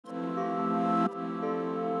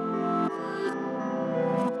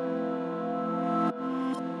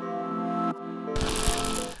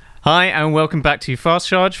Hi, and welcome back to Fast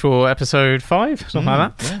Charge for episode 5, something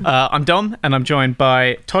like that. Yeah. I'm Dom, and I'm joined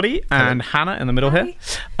by Toddy and Hannah in the middle here.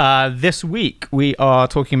 This week, we are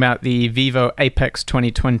talking about the Vivo Apex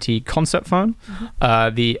 2020 concept phone,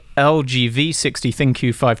 the LG V60 ThinQ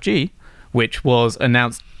 5G, which was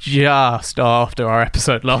announced just after our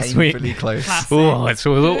episode last week. Painfully close. Oh, it's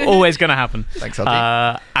always going to happen. Thanks,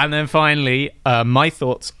 Aldi. And then finally, my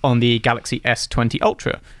thoughts on the Galaxy S20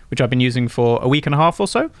 Ultra, which I've been using for a week and a half or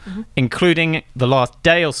so, including the last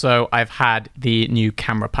day or so, I've had the new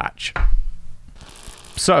camera patch.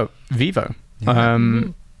 So, Vivo.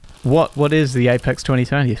 What is the Apex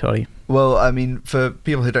 2020, Toddy? Well, I mean, for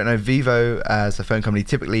people who don't know, Vivo as a phone company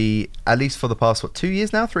typically, at least for the past, 2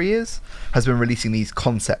 years now, 3 years, has been releasing these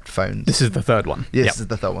concept phones. This is the third one. Yes, This is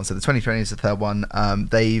the third one. So the 2020 is the third one.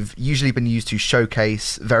 They've usually been used to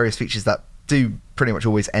showcase various features that do pretty much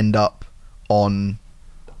always end up on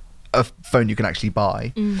a phone you can actually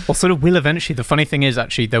buy. Or sort of will eventually. The funny thing is,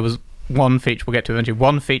 actually, there was one feature, we'll get to eventually,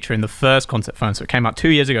 one feature in the first concept phone, so it came out 2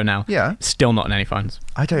 years ago now. Yeah. Still not in any phones.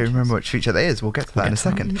 I don't remember which feature that is. We'll get to that in a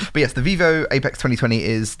second. But yes, the Vivo Apex 2020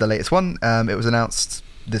 is the latest one. It was announced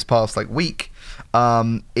this past week.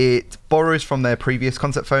 It borrows from their previous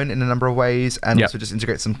concept phone in a number of ways, and also just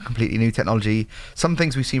integrates some completely new technology. Some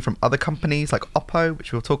things we've seen from other companies like Oppo,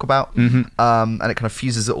 which we'll talk about, and it kind of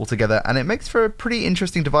fuses it all together, and it makes for a pretty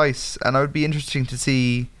interesting device. And I would be interesting to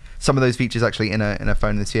see some of those features actually in a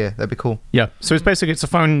phone this year. That'd be cool. Yeah. So it's a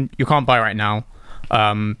phone you can't buy right now.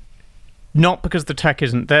 Not because the tech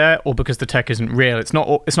isn't there or because the tech isn't real. It's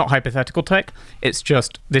not hypothetical tech. It's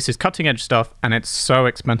just, this is cutting edge stuff, and it's so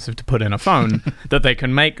expensive to put in a phone that they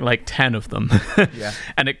can make 10 of them. Yeah.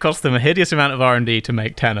 And it costs them a hideous amount of R&D to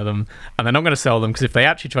make 10 of them, and they're not going to sell them, because if they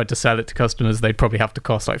actually tried to sell it to customers, they'd probably have to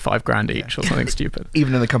cost $5,000 each or something stupid.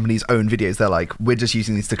 Even in the company's own videos, they're like, we're just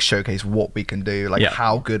using these to showcase what we can do,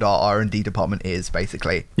 how good our R&D department is,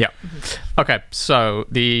 basically. Yeah. Okay, so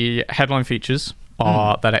the headline features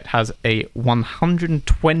are that it has a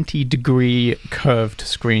 120-degree curved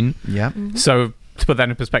screen. Yeah. So to put that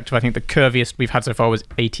in perspective, I think the curviest we've had so far was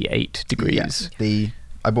 88 degrees. Yeah.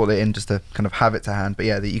 I brought it in just to kind of have it to hand, but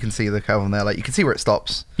you can see the curve on there. You can see where it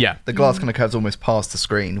stops. Yeah. The glass kind of curves almost past the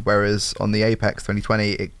screen, whereas on the Apex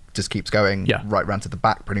 2020, it just keeps going right round to the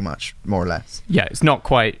back, pretty much, more or less. Yeah, it's not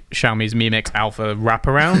quite Xiaomi's Mi Mix Alpha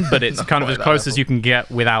wraparound, but it's kind of as close as you can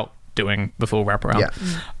get without doing the full wraparound.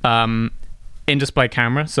 Yeah. In-display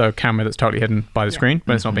camera, so camera that's totally hidden by the screen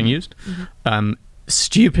when it's not being used.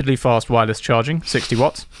 Stupidly fast wireless charging, 60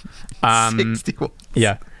 watts. 60 watts.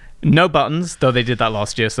 Yeah. No buttons, though they did that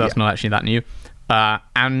last year, so that's not actually that new.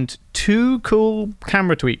 And 2 cool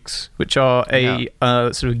camera tweaks, which are a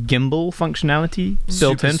sort of gimbal functionality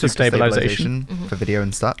built in for stabilization for video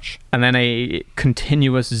and such. And then a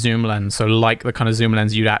continuous zoom lens, so like the kind of zoom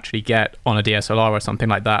lens you'd actually get on a DSLR or something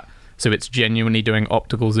like that. So it's genuinely doing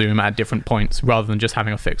optical zoom at different points rather than just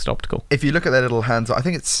having a fixed optical. If you look at their little hands, I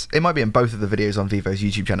think it might be in both of the videos on Vivo's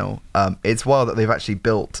YouTube channel. It's wild that they've actually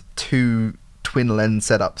built 2 twin lens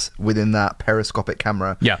setups within that periscopic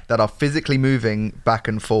camera that are physically moving back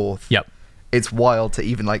and forth. Yep. It's wild to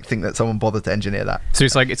even think that someone bothered to engineer that. So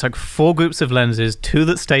it's like 4 groups of lenses, 2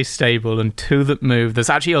 that stay stable and 2 that move. There's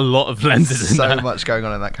actually a lot of lenses in there. So much going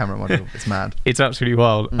on in that camera module. It's mad. It's absolutely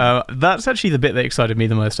wild. That's actually the bit that excited me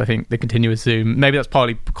the most, I think, the continuous zoom. Maybe that's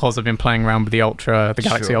partly because I've been playing around with the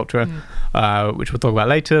Galaxy Ultra, which we'll talk about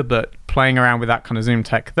later, but playing around with that kind of zoom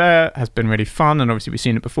tech there has been really fun, and obviously we've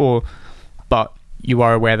seen it before, but you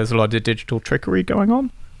are aware there's a lot of digital trickery going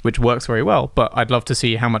on, which works very well, but I'd love to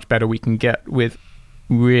see how much better we can get with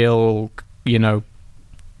real,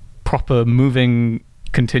 proper moving,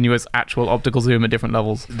 continuous, actual optical zoom at different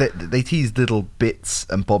levels. They teased little bits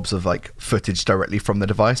and bobs of footage directly from the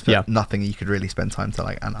device, but nothing you could really spend time to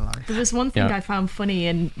analyze. There was one thing I found funny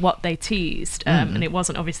in what they teased, and it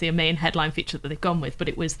wasn't obviously a main headline feature that they've gone with, but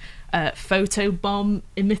it was photo bomb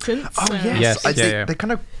emittance. Oh yes, they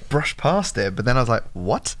kind of brushed past it, but then I was like,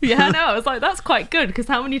 what? Yeah, I know. I was like, that's quite good, because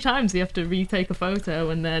how many times do you have to retake a photo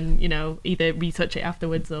and then either retouch it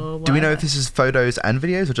afterwards or whatever? Do we know if this is photos and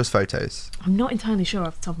videos or just photos? I'm not entirely sure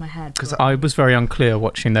off the top of my head, because I was very unclear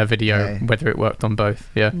watching their video whether it worked on both.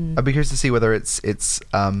 I'd be curious to see whether it's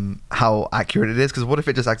how accurate it is, because what if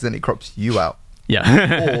it just accidentally crops you out?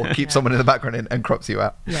 Or keeps someone in the background and crops you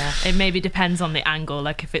out. Yeah, it maybe depends on the angle.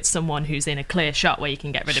 If it's someone who's in a clear shot where you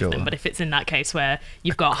can get rid of them, but if it's in that case where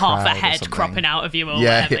you've got half a head cropping out of you or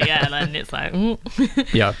whatever, then it's like... so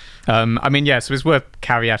it's worth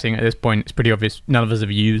caveating at this point. It's pretty obvious none of us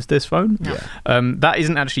have used this phone. That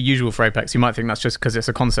isn't actually usual for Apex. You might think that's just because it's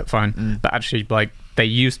a concept phone, but actually, they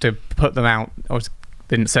used to put them out, or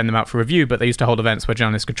They didn't send them out for review, but they used to hold events where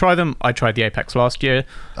journalists could try them. I tried the Apex last year.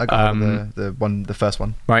 I got the first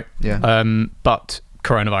one. Right. Yeah. But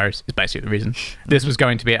coronavirus is basically the reason. This was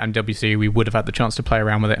going to be at MWC. We would have had the chance to play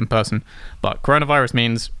around with it in person. But coronavirus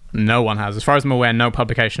means no one has. As far as I'm aware, no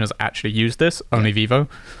publication has actually used this, only Vivo,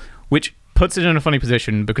 which puts it in a funny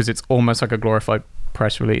position because it's almost like a glorified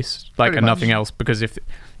press release, like nothing else. Because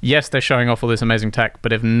yes, they're showing off all this amazing tech,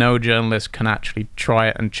 but if no journalist can actually try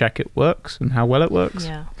it and check it works and how well it works,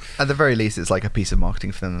 at the very least, it's like a piece of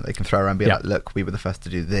marketing for them that they can throw around and be like, look, we were the first to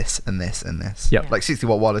do this and this and this. Like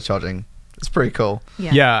 60-watt wireless charging. It's pretty cool.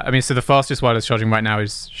 Yeah, I mean, so the fastest wireless charging right now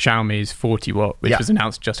is Xiaomi's 40-watt, which was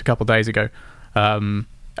announced just a couple of days ago. I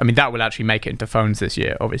mean, that will actually make it into phones this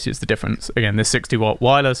year. Obviously, it's the difference. Again, this 60-watt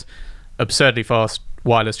wireless, absurdly fast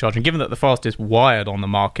wireless charging, given that the fastest wired on the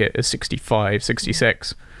market is 65,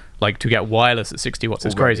 66. Like, to get wireless at 60 watts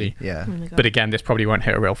is crazy. Yeah. Oh but again, this probably won't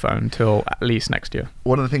hit a real phone until at least next year.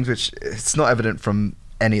 One of the things which it's not evident from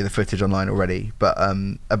any of the footage online already, but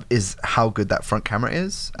is how good that front camera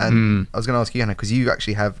is. And I was going to ask you, Hannah, because you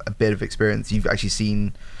actually have a bit of experience. You've actually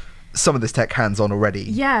seen some of this tech hands-on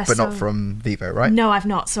already, but not from Vivo, right? No, I've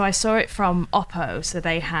not. So I saw it from Oppo. So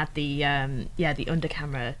they had the under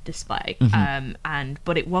camera display,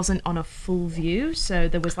 but it wasn't on a full view. So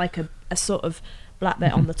there was like a sort of black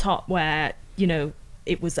bit on the top where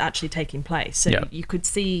it was actually taking place. So you could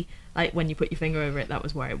see, like, when you put your finger over it, that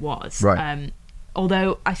was where it was. Right.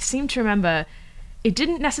 Although I seem to remember it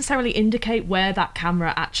didn't necessarily indicate where that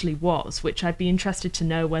camera actually was, which I'd be interested to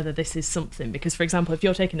know whether this is something. Because, for example, if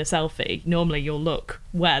you're taking a selfie, normally you'll look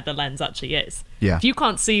where the lens actually is. Yeah. If you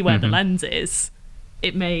can't see where the lens is,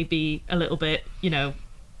 it may be a little bit,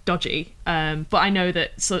 dodgy. But I know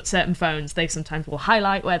that certain phones, they sometimes will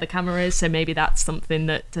highlight where the camera is, so maybe that's something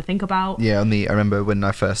to think about. Yeah, I remember when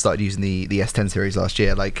I first started using the S10 series last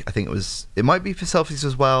year, like, I think it might be for selfies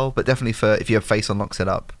as well, but definitely for if you have face unlock set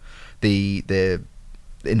up, the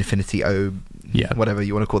Infinity O, whatever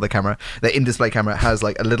you want to call the camera, the in-display camera has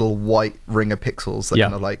like a little white ring of pixels that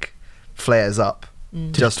kind of like flares up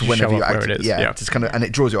just whenever you actually, just kind of, and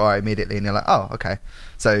it draws your eye immediately, and you're like, oh, okay.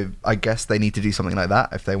 So I guess they need to do something like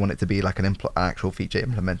that if they want it to be like an actual feature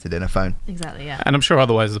implemented in a phone. Exactly, yeah. And I'm sure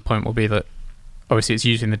otherwise the point will be that obviously it's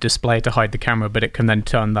using the display to hide the camera, but it can then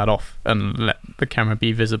turn that off and let the camera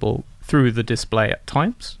be visible through the display at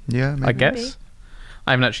times. Yeah, maybe. I guess. Maybe.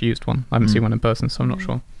 I haven't actually used one. I haven't seen one in person, so I'm not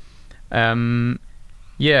sure.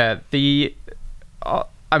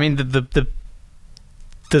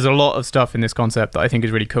 There's a lot of stuff in this concept that I think is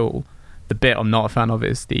really cool. The bit I'm not a fan of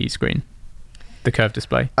is the screen, the curved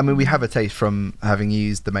display. I mean, we have a taste from having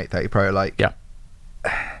used the Mate 30 Pro. Like,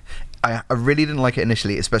 I really didn't like it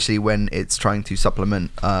initially, especially when it's trying to supplement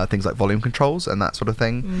things like volume controls and that sort of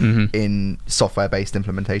thing in software-based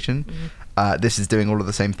implementation. This is doing all of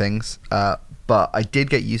the same things, but I did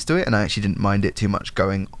get used to it, and I actually didn't mind it too much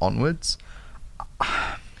going onwards.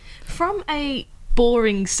 From a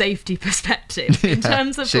boring safety perspective, in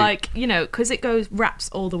terms of because it wraps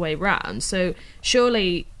all the way round, so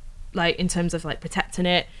surely, like, in terms of like protecting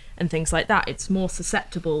it and things like that, it's more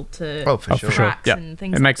susceptible to cracks and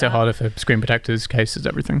things. It makes like it harder for screen protectors, cases,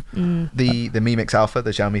 everything. The Mi Mix Alpha,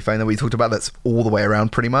 the Xiaomi phone that we talked about, that's all the way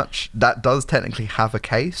around pretty much. That does technically have a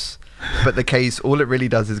case, but the case, all it really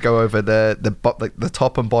does is go over the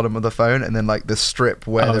top and bottom of the phone, and then like the strip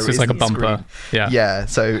where there is like a bumper. Screen. Yeah.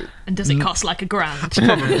 So. And does it cost like $1,000?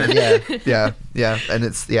 Probably, yeah. And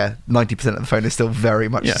it's 90% of the phone is still very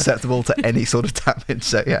much susceptible to any sort of damage.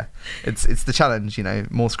 So yeah, it's the challenge.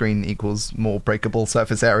 More screen equals more breakable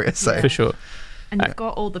surface area. So for sure. And you've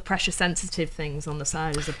got all the pressure sensitive things on the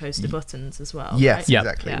side as opposed to buttons as well. Yes, right?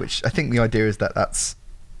 exactly. Which I think the idea is that that's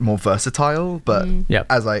more versatile, but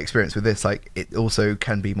as I experienced with this, like, it also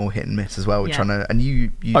can be more hit and miss as well. We're trying to, and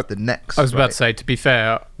you use the Nex. I was about to say, to be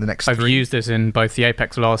fair, the Nex I've used this in both the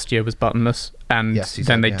Apex last year was buttonless, and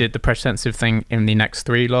then they did the pressure sensitive thing in the Nex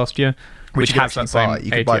 3 last year, which has that same. You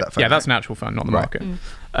could buy that phone. Yeah, that's an actual phone, not the market.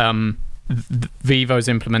 Vivo's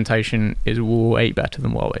implementation is way better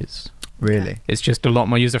than Huawei's. Really? It's just a lot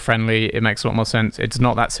more user-friendly. It makes a lot more sense. It's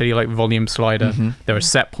not that silly like volume slider. There are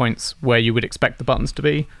set points where you would expect the buttons to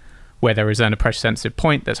be, where there is then a pressure-sensitive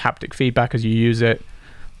point. There's haptic feedback as you use it.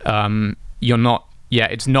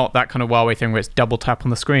 It's not that kind of Huawei thing where it's double tap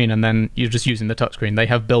on the screen and then you're just using the touchscreen. They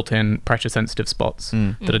have built-in pressure-sensitive spots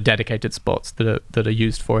that are dedicated spots that are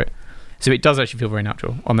used for it. So it does actually feel very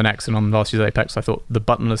natural. On the Nex and on last year's Apex, I thought the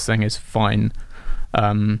buttonless thing is fine.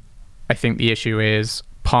 I think the issue is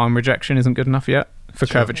palm rejection isn't good enough yet for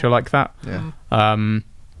curvature like that. Yeah. And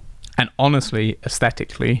honestly,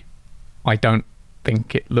 aesthetically, I don't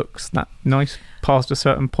think it looks that nice past a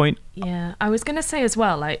certain point. Yeah, I was gonna say as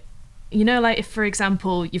well, like, you know, like if, for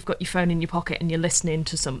example, you've got your phone in your pocket and you're listening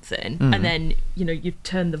to something, and then, you know, you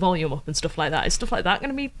turn the volume up and stuff like that. Is stuff like that going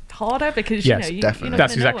to be harder? Because, Yes, you know, definitely. you're not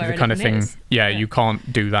That's gonna know exactly where the kind of anything thing. is. Yeah, you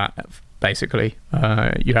can't do that, basically.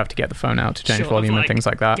 You have to get the phone out to change Short of, volume and like, things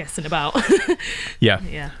like that. Guessing about. Yeah.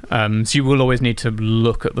 Yeah. So you will always need to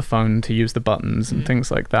look at the phone to use the buttons and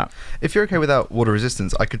things like that. If you're okay without water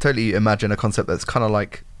resistance, I could totally imagine a concept that's kind of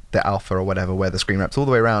like the Alpha or whatever, where the screen wraps all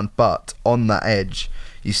the way around, but on that edge,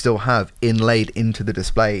 you still have inlaid into the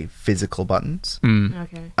display physical buttons,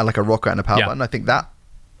 Okay. and like a rocker and a power Yeah. button. I think that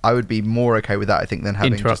I would be more okay with that. I think than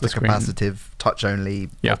having Interrupt just a the screen. capacitive touch-only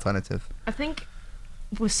Yeah. alternative. I think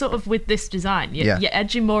we're sort of with this design, Yeah. you're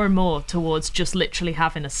edging more and more towards just literally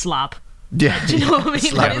having a slab. Yeah, Do you know what I mean?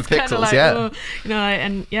 Slab Like, of it's kind pixels, of like, yeah. oh, you know,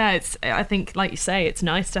 and yeah, it's. I think, like you say, it's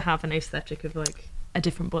nice to have an aesthetic of like a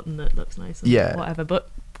different button that looks nice. And Yeah. whatever, but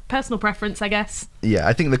personal preference, I guess. Yeah,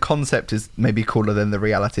 I think the concept is maybe cooler than the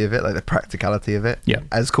reality of it, like the practicality of it. Yeah.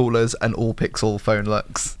 As cool as an all-pixel phone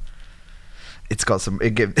looks, it's got some.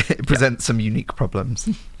 It presents some unique problems.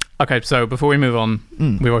 Okay, so before we move on,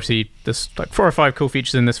 we've obviously there's like 4 or 5 cool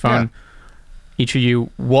features in this phone. Each of you,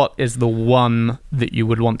 what is the one that you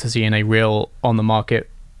would want to see in a real on the market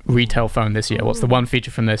retail phone this year? What's the one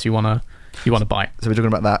feature from this you wanna buy? So we're talking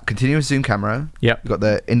about that continuous zoom camera. Yep. We've got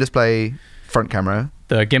the in-display front camera.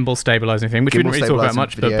 The gimbal stabilizing thing, which we didn't Gimbal really talk about stabilizing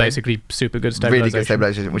much, but video. basically super good stabilization. Really good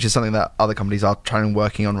stabilization, which is something that other companies are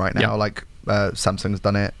working on right now. Yeah. Like Samsung's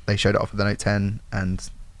done it. They showed it off with the Note 10, and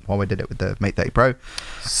Huawei did it with the Mate 30 Pro.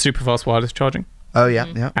 Super fast wireless charging Oh yeah,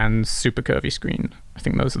 yeah. and super curvy screen. I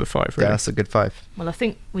think those are the 5 Yeah, really. that's a good 5. Well, I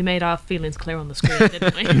think we made our feelings clear on the screen,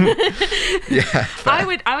 didn't we? Yeah,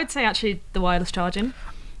 I would say actually the wireless charging.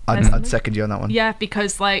 I'd personally. second you on that one. Yeah,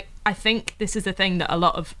 because like I think this is the thing that a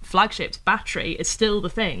lot of flagships, battery is still the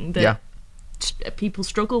thing that Yeah. people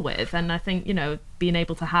struggle with, and I think, you know, being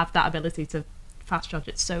able to have that ability to fast charge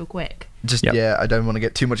it so quick. Just Yep. yeah, I don't want to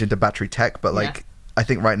get too much into battery tech, but like Yeah. I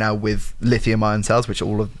think right now with lithium-ion cells, which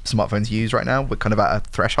all of smartphones use right now, we're kind of at a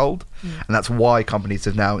threshold, and that's why companies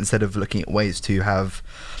have now, instead of looking at ways to have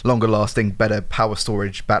longer-lasting, better power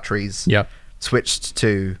storage batteries, Yeah. switched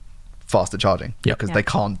to faster charging Yep. because Yeah. they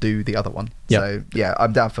can't do the other one. Yep. So yeah,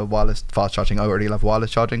 I'm down for wireless fast charging. I already love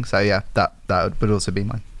wireless charging, so yeah, that would also be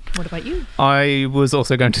mine. What about you? I was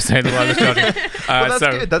also going to say the wireless charging. Well, that's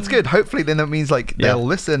so good. That's good. Hopefully, then that means like Yeah. they'll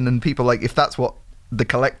listen, and people like if that's what the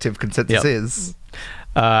collective consensus Yep. is.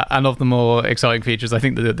 and of the more exciting features, I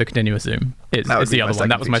think the continuous zoom is That would the be my other one. second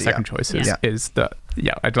That was my feature, second yeah. choice. Yeah. Is that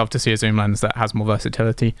I'd love to see a zoom lens that has more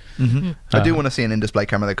versatility. I do want to see an in-display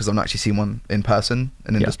camera though, because I've not actually seen one in person.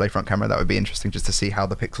 An Yeah. in-display front camera, that would be interesting just to see how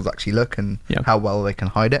the pixels actually look and Yeah. how well they can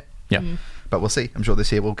hide it. Yeah. But we'll see. I'm sure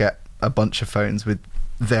this year we'll get a bunch of phones with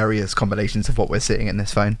various combinations of what we're seeing in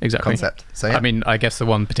this phone Exactly. concept. So yeah. I mean, I guess the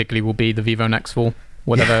one particularly will be the Vivo Nex 4.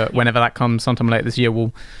 Whenever that comes sometime later this year,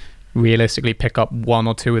 we'll realistically pick up 1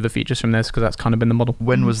 or 2 of the features from this because that's kind of been the model.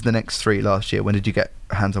 when was the next 3 last year? When did you get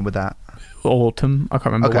hands on with that? Autumn. I can't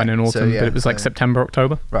remember Okay, when in so autumn, yeah, but it was like so- September,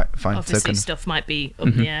 October. Right, fine. Obviously, so stuff might be up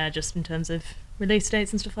in the air just in terms of release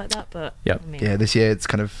dates and stuff like that, but Yep. I mean, yeah, this year it's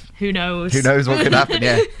kind of who knows? who knows what could happen.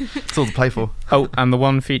 Yeah, it's all to play for. Oh, and the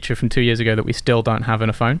one feature from 2 years ago that we still don't have in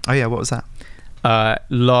a phone: Oh yeah, what was that?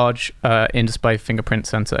 large in-display fingerprint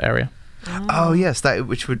sensor area. Oh yes, that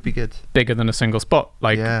which would be good. Bigger than a single spot.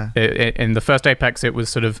 Like Yeah. in the first Apex, it was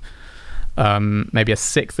sort of maybe a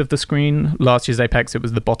sixth of the screen. Last year's Apex, it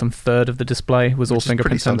was the bottom third of the display was all Which is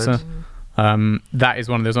pretty fingerprint sensor. solid. That is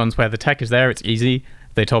one of those ones where the tech is there. It's easy.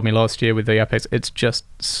 They told me last year with the Apex, it's just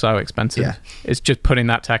so expensive. Yeah. It's just putting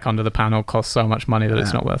that tech under the panel costs so much money that it's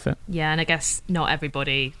Yeah. not worth it. Yeah, and I guess not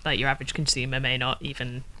everybody, like your average consumer, may not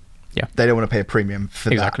even. They don't want to pay a premium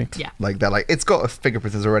for Exactly. that. Yeah. Like they're like, it's got a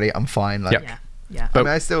fingerprint sensor already. I'm fine. Like, Yep. Yeah, yeah, I mean,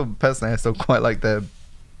 I still quite like the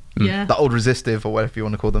yeah. the old resistive or whatever you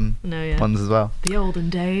want to call them No, yeah. ones as well. The olden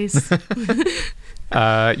days.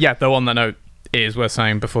 Though on that note, it is worth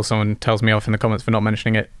saying before someone tells me off in the comments for not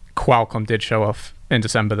mentioning it, Qualcomm did show off in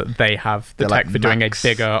December that they have the They're tech like for doing a Max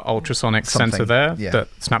bigger ultrasonic something, sensor there yeah. that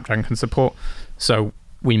Snapdragon can support. So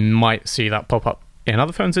we might see that pop up in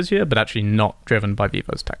other phones this year, but actually not driven by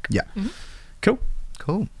Vivo's tech. Yeah. Cool.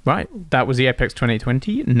 Cool. Right. That was the Apex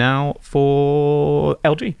 2020. Now for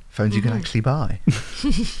LG. Phones you can actually buy.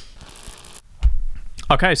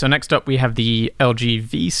 Okay, so next up we have the LG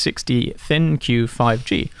V60 ThinQ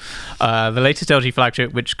 5G, the latest LG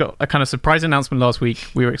flagship, which got a kind of surprise announcement last week.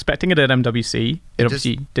 We were expecting it at MWC. It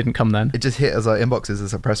obviously didn't come then, It just hit as our inboxes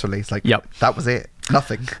as a press release. Like, Yep. that was it.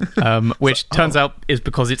 Nothing. which turns out is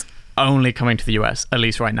because it's only coming to the US, at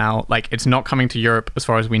least right now. Like, it's not coming to Europe as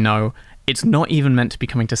far as we know. It's not even meant to be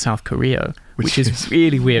coming to South Korea, which is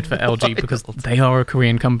really weird for LG because they are a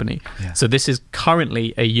Korean company. Yeah. So this is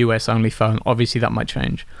currently a US only phone. Obviously, that might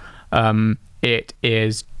change. It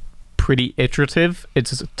is pretty iterative.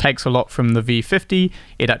 It takes a lot from the V50.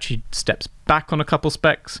 It actually steps back on a couple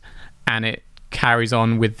specs, and it carries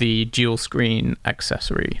on with the dual screen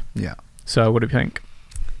accessory. Yeah. So what do you think?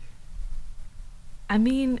 I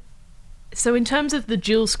mean, so in terms of the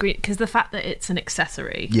dual screen, because the fact that it's an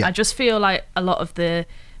accessory, Yeah. I just feel like a lot of the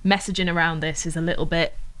messaging around this is a little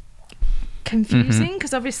bit confusing,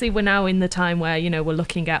 because obviously we're now in the time where, you know, we're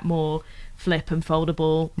looking at more flip and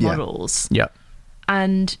foldable Yeah. models. Yeah.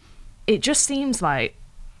 And it just seems like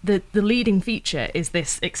the leading feature is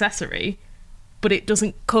this accessory, but it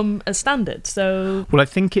doesn't come as standard. So Well, I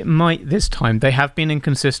think it might this time. They have been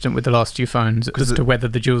inconsistent with the last two phones as to whether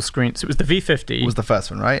the dual screen. So it was the V50. Was the first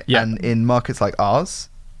one, right? Yeah. And in markets like ours,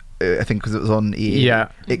 I think because it was on EE, Yeah.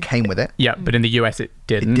 it came with it. Yeah, but in the US it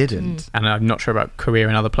didn't. It didn't. And I'm not sure about Korea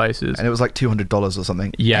and other places. And it was like $200 or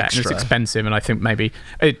something. Yeah, and extra. it's expensive, and I think maybe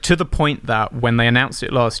to the point that when they announced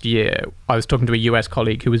it last year, I was talking to a US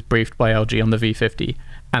colleague who was briefed by LG on the V50,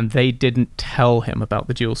 and they didn't tell him about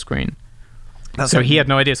the dual screen. So he had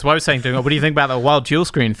no idea. So I was saying to him, "What do you think about the wild dual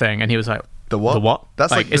screen thing?" And he was like, The what? The what?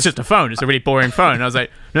 That's like like it's this- just a phone. It's a really boring phone." And I was like,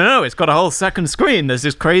 no, it's got a whole second screen. There's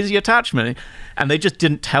this crazy attachment, and they just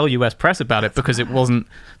didn't tell US press about it because it wasn't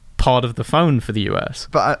part of the phone for the US.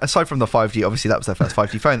 But aside from the 5G, obviously that was their first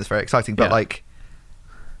 5G phone. That's very exciting. But Yeah. like,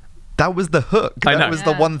 that was the hook. I know. That was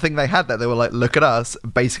the Yeah. one thing they had. That they were like, look at us,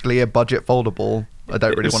 basically a budget foldable. I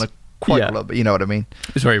don't really It's- want to quite yeah. call it, but you know what I mean.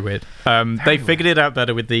 It's very weird. They figured it out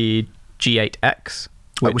better with the G8X,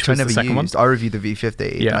 Which I was never the second used. one. I reviewed the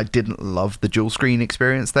V50. Yeah. And I didn't love the dual screen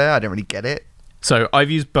experience there. I didn't really get it. So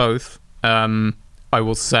I've used both. I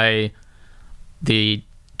will say the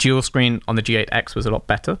dual screen on the G8X was a lot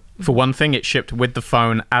better. For one thing, it shipped with the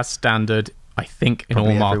phone as standard, I think, in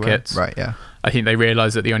Probably all everywhere. markets. Right, yeah. I think they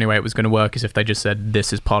realized that the only way it was going to work is if they just said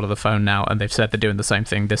this is part of the phone now, and they've said they're doing the same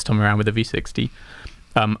thing this time around with the V60.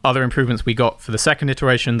 Other improvements we got for the second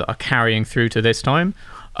iteration that are carrying through to this time.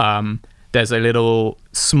 There's a little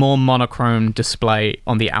small monochrome display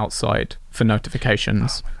on the outside for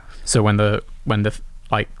notifications. So when the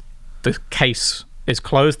case is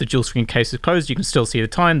closed, the dual screen case is closed, you can still see the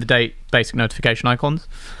time, the date, basic notification icons,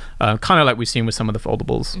 kind of like we've seen with some of the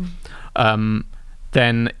foldables.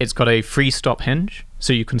 Then it's got a free stop hinge,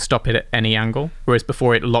 so you can stop it at any angle, whereas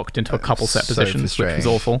before it locked into a couple set So positions, which was frustrating.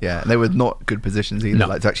 awful. Yeah, and they were not good positions either, No.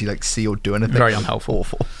 like to actually like see or do anything. Very It was unhelpful.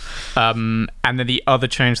 Awful. And then the other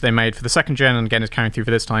change they made for the second gen, and again is carrying through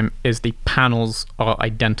for this time, is the panels are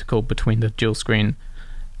identical between the dual screen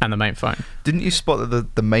and the main phone. Didn't you spot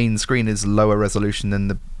that the main screen is lower resolution than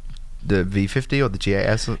the V50 or the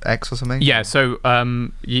G8X or something? Yeah, so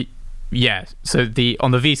yeah, so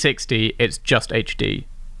on the V60 it's just HD,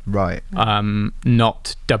 Right.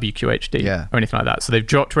 not WQHD Yeah. or anything like that. So they've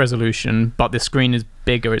dropped resolution, but the screen is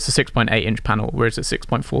bigger. It's a 6.8 inch panel, whereas it's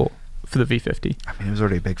 6.4 for the V50. I mean, it was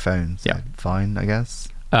already a big phone, so Yeah. fine, I guess.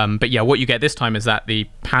 But yeah, what you get this time is that the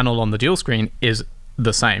panel on the dual screen is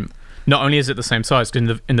the same. Not only is it the same size,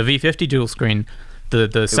 'cause in the V50 dual screen,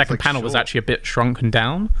 the second like panel was short. actually a bit shrunken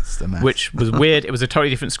down, It's a mess. which was weird. It was a totally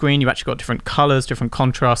different screen. You actually got different colors, different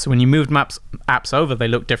contrasts. So when you moved apps over, they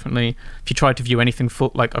looked differently. If you tried to view anything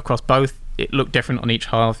like across both, it looked different on each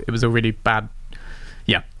half. It was a really bad.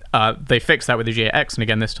 Yeah, they fixed that with the G8X, and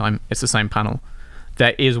again this time it's the same panel.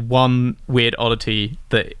 There is one weird oddity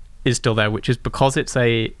that is still there, which is because it's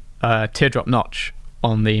a teardrop notch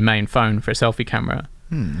on the main phone for a selfie camera,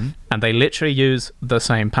 and they literally use the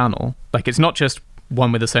same panel. Like, it's not just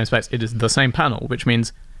one with the same specs, it is the same panel, which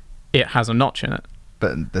means it has a notch in it.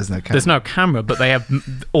 But there's no camera. There's no camera, but they have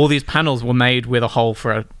all these panels were made with a hole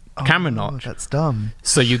for a camera notch. That's dumb.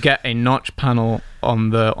 So you get a notch panel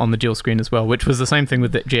on the dual screen as well, which was the same thing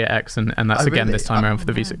with the G8X, and that's Oh, again really? this time around for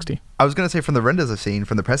the V60. I was going to say, from the renders I've seen,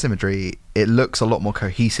 from the press imagery, it looks a lot more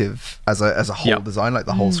cohesive as a whole Yep. design. Like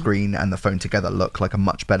the whole screen and the phone together look like a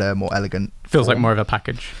much better, more elegant. Feels like form. more of a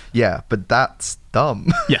package. Yeah, but that's dumb.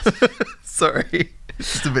 Yes. Sorry,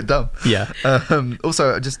 it's just a bit dumb. Yeah.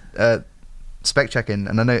 Also, just spec checking,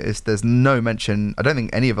 and I noticed there's no mention. I don't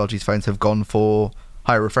think any of LG's phones have gone for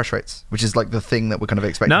higher refresh rates, which is like the thing that we're kind of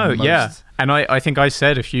expecting. No, the most. yeah. And I think I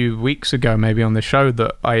said a few weeks ago, maybe on the show,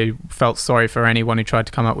 that I felt sorry for anyone who tried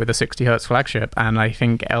to come up with a 60 hertz flagship, and I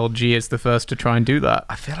think LG is the first to try and do that.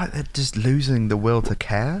 I feel like they're just losing the will to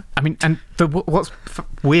care. I mean, and what's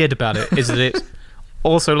weird about it is that it's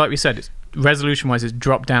also, like we said, it's resolution-wise, it's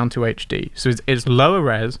dropped down to HD. So it's lower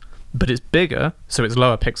res, but it's bigger, so it's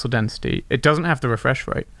lower pixel density. It doesn't have the refresh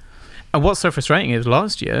rate. And what's so frustrating is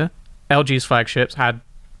last year, LG's flagships had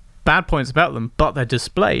bad points about them, but their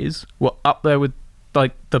displays were up there with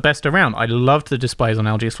like the best around. I loved the displays on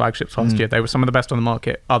LG's flagships last year. They were some of the best on the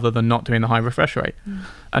market, other than not doing the high refresh rate.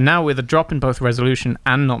 And now with a drop in both resolution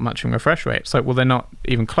and not matching refresh rate, it's like, well, they're not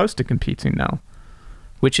even close to competing now,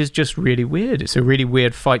 which is just really weird. It's a really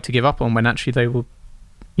weird fight to give up on when actually they will,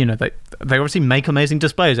 you know, they obviously make amazing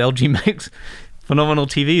displays. LG makes phenomenal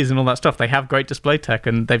TVs and all that stuff. They have great display tech,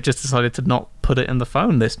 and they've just decided to not put it in the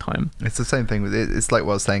phone this time. It's the same thing with it. It's like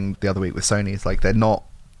what I was saying the other week with Sony. It's like they're not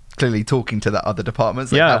clearly talking to the other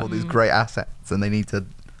departments. They have all these great assets, and they need to,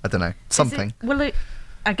 I don't know, something.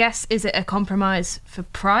 I guess, is it a compromise for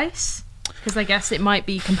price? Because I guess it might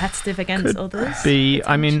be competitive against others.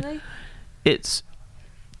 I mean, it's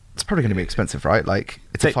probably going to be expensive, right? Like,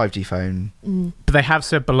 it's a 5G phone. But they have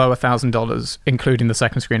said below $1,000, including the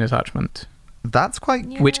second screen attachment. That's quite...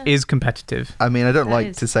 Yeah. Which is competitive. I mean, I don't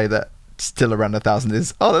like to say that still around 1,000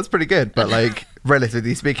 is, that's pretty good. But, like,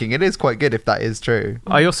 relatively speaking, it is quite good if that is true.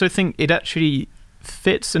 I also think it actually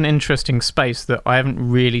fits an interesting space that I haven't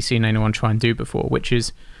really seen anyone try and do before, which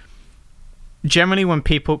is generally when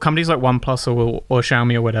companies like OnePlus or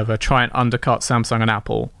Xiaomi or whatever try and undercut Samsung and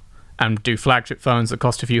Apple and do flagship phones that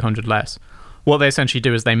cost a few hundred less, what they essentially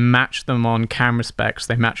do is they match them on camera specs,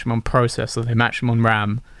 they match them on processor, they match them on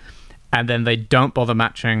RAM, and then they don't bother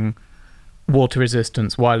matching water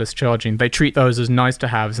resistance, wireless charging. They treat those as nice to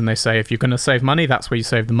haves, and they say if you're going to save money, that's where you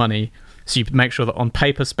save the money. So you make sure that on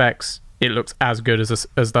paper specs it looks as good as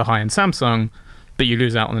the high-end Samsung, but you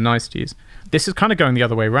lose out on the niceties. This is kind of going the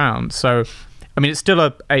other way around. So, I mean, it's still a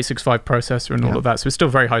 865 processor and all of that, so it's still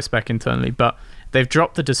very high spec internally, but they've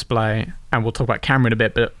dropped the display, and we'll talk about camera in a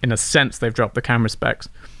bit, but in a sense they've dropped the camera specs.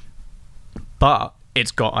 But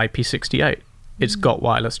it's got IP68. It's got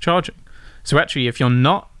wireless charging. So actually, if you're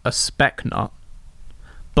not a spec nut,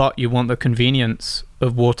 but you want the convenience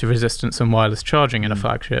of water resistance and wireless charging in a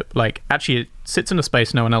flagship, like, actually it sits in a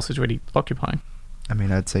space no one else is really occupying. I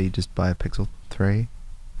mean, I'd say you just buy a Pixel 3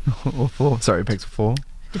 or 4. Sorry, Pixel 4.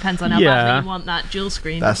 Depends on how badly you want that dual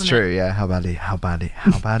screen. That's true. Yeah, how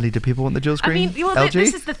badly do people want the dual screen? I mean, well,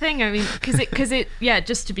 this is the thing. I mean, because it,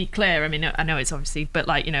 just to be clear. I mean, I know it's obviously, but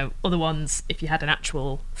like, you know, other ones, if you had an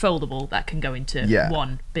actual foldable, that can go into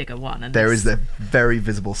one bigger one. And there is a very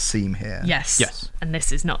visible seam here. Yes. And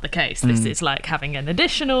this is not the case. This is like having an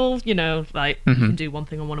additional, you know, like you can do one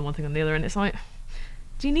thing on one and one thing on the other, and it's like,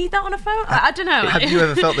 do you need that on a phone? I don't know. Have you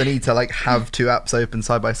ever felt the need to like have two apps open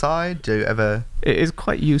side by side? Do you ever? It is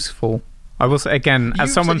quite useful. I will say again,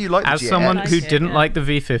 as someone who didn't like the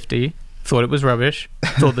V50, thought it was rubbish,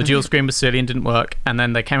 thought the dual screen was silly and didn't work, and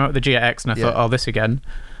then they came out with the GX, and I thought, this again.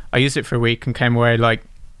 I used it for a week and came away like,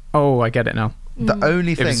 I get it now. The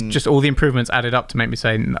only thing... It was just all the improvements added up to make me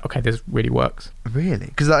say, okay, this really works. Really?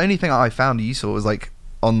 Because the only thing I found useful was like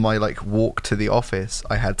on my like walk to the office,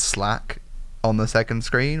 I had Slack on the second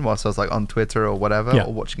screen whilst I was like on Twitter or whatever,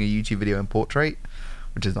 or watching a YouTube video in portrait,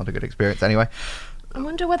 which is not a good experience anyway. I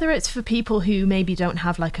wonder whether it's for people who maybe don't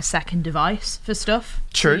have like a second device for stuff.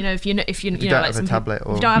 True. So, you know, if you don't like have a tablet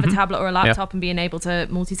or... if you don't have a tablet or a laptop and being able to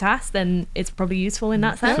multitask, then it's probably useful in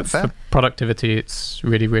that sense. For productivity, it's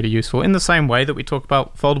really, really useful. In the same way that we talk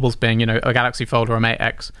about foldables being, you know, a Galaxy Fold or a Mate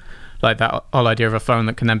X, like that whole idea of a phone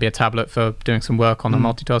that can then be a tablet for doing some work on the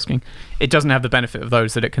multitasking. It doesn't have the benefit of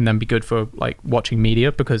those that it can then be good for like watching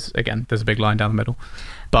media, because again, there's a big line down the middle.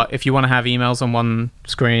 But if you want to have emails on one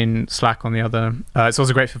screen, Slack on the other, it's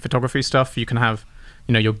also great for photography stuff. You can have,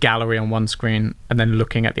 you know, your gallery on one screen and then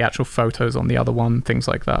looking at the actual photos on the other one, things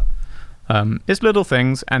like that. It's little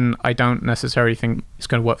things, and I don't necessarily think it's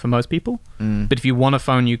going to work for most people. But if you want a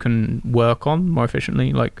phone you can work on more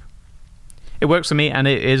efficiently, like, it works for me, and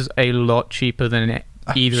it is a lot cheaper than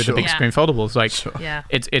either of the big screen foldables. Like,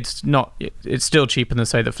 it's still cheaper than,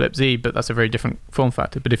 say, the Flip Z, but that's a very different form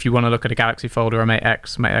factor. But if you want to look at a Galaxy Fold or a Mate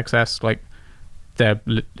X, Mate XS, like, they're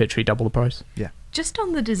literally double the price. Yeah. Just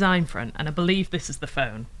on the design front, and I believe this is the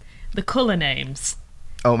phone, the colour names.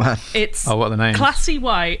 Oh man, it's what are the names? Classy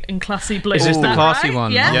White and Classy Blue. Is this the classy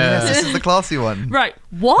one? Yeah. Yes, this is the classy one. Right.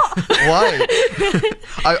 What? Why?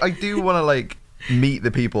 I do want to like meet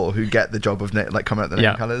the people who get the job of like coming up with the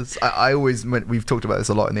name colours. I always, we've talked about this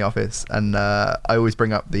a lot in the office, and I always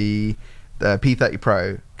bring up the P30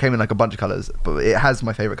 Pro. Came in like a bunch of colours, but it has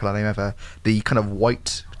my favourite colour name ever, the kind of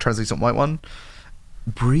white, translucent white one,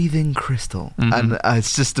 Breathing Crystal. And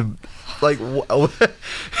it's just a like what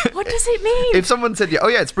does it mean? If someone said,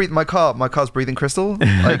 it's my car's Breathing Crystal,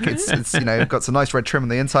 like it's you know, got some nice red trim on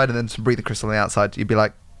the inside and then some Breathing Crystal on the outside, you'd be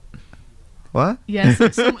like, What? Yes,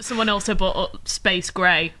 someone also brought up space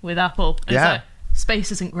grey with Apple. It's Yeah. like,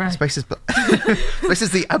 space isn't grey. Space is space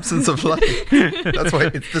is the absence of light. That's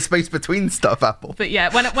why it's the space between stuff, Apple. But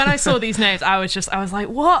yeah, when I saw these names, I was like,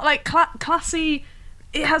 what? Like classy.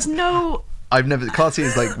 It has no. Classy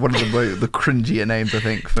is like one of the cringier names, I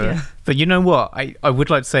think. For Yeah. But you know what? I would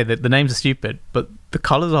like to say that the names are stupid, but the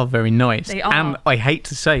colours are very nice. They are. And I hate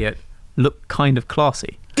to say it, look kind of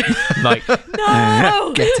classy. Like,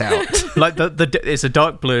 No. Get Out. like it's a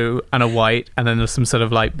dark blue and a white, and then there's some sort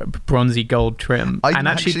of like bronzy gold trim. I and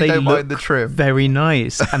actually they don't look mind the trim. very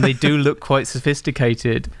nice, and they do look quite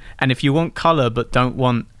sophisticated. And if you want colour but don't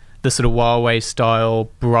want the sort of Huawei style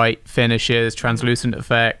bright finishes, translucent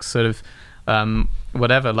effects, sort of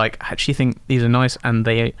whatever, like I actually think these are nice, and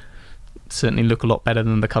they certainly look a lot better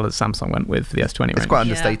than the colours Samsung went with for the S20 range. It's quite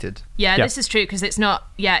understated. Yeah, Yeah. this is true because it's not.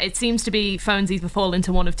 Yeah, it seems to be phones either fall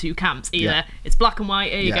into one of two camps. Either Yeah. it's black and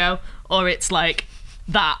white, here you Yeah. go, or it's like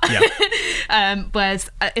that. Yeah. Whereas,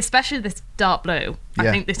 especially this dark blue, I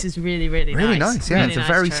Yeah. think this is really, really, Really nice, yeah. Really It's a nice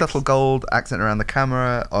very choice. subtle gold accent around the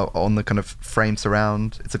camera, on the kind of frame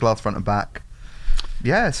surround. It's a glass front and back.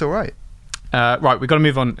 Yeah, it's all right. Right, we've got to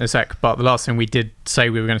move on in a sec, but the last thing we did say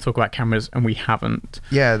we were going to talk about cameras, and we haven't.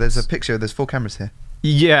 Yeah, there's a picture. There's 4 cameras here.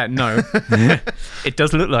 Yeah, no. It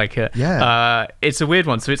does look like it. Yeah. It's a weird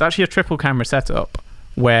one. So it's actually a triple camera setup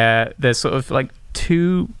where there's sort of like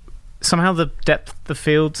two... Somehow the depth of the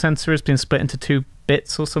field sensor has been split into 2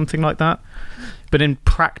 bits or something like that. But in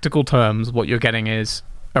practical terms, what you're getting is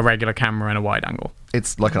a regular camera and a wide angle.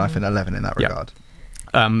 It's like an iPhone 11 in that Yeah.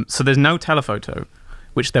 regard. So there's no telephoto,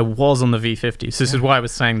 which there was on the V50. So this is why I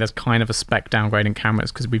was saying there's kind of a spec downgrade in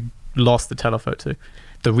cameras, because we've lost the telephoto.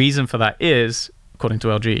 The reason for that is, according to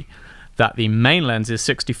LG, that the main lens is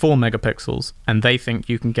 64 megapixels, and they think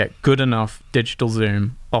you can get good enough digital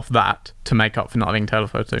zoom off that to make up for not having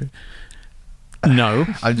telephoto. No.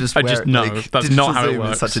 I just no, that's not how it zoom is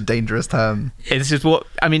works. such a dangerous term. This is what,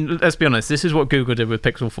 I mean, let's be honest, this is what Google did with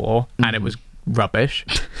Pixel 4, and it was rubbish.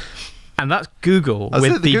 And that's Google I was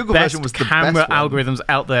with saying the the Google best version was the camera best one. algorithms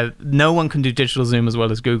out there. No one can do digital zoom as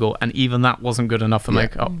well as Google, and even that wasn't good enough to Yeah.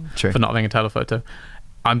 make up True. for not having a telephoto.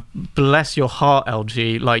 Bless your heart,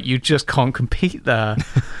 LG. Like, you just can't compete there.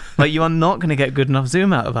 Like, you are not going to get good enough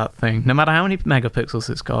zoom out of that thing, no matter how many megapixels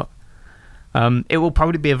it's got. It will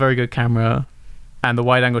probably be a very good camera, and the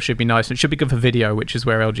wide angle should be nice. And it should be good for video, which is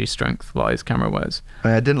where LG's strength lies, camera-wise. I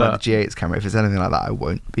mean, I didn't like But- the G8's camera. If it's anything like that, I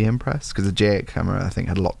won't be impressed, because the G8 camera, I think,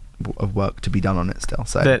 had a lot of work to be done on it still.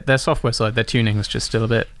 So Their software side, their tuning is just still a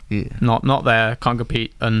bit yeah. not there, can't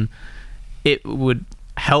compete, and it would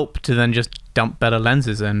help to then just dump better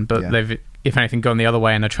lenses in, but Yeah. they've, if anything, gone the other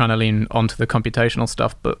way and are trying to lean onto the computational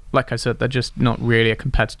stuff. But like I said, they're just not really a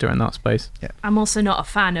competitor in that space. I'm also not a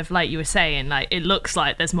fan of, like you were saying, like it looks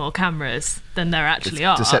like there's more cameras than there actually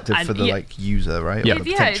are. It's deceptive And for the like user, right? Yeah. Or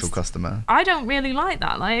the Yeah, potential it's- customer. I don't really like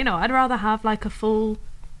that. Like, you know, I'd rather have like a full,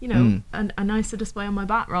 you know, a nicer display on my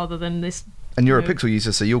back rather than this. And you're a you know. Pixel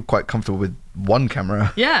user, so you're quite comfortable with one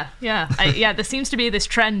camera. Yeah. There seems to be this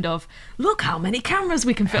trend of look how many cameras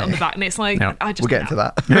we can fit on the back, and it's like Yeah. I just We'll get into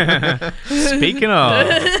that. Speaking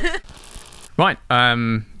of, right,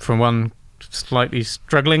 from one slightly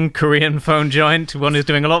struggling Korean phone giant to one who's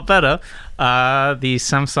doing a lot better, the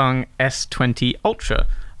Samsung S20 Ultra,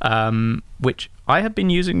 which I have been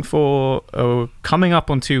using for coming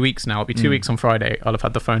up on 2 weeks now. It'll be 2 weeks on Friday. I'll have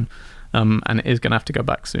had the phone, and it is going to have to go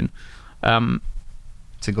back soon.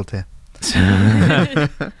 Single tier.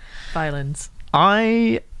 violence.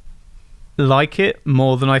 I like it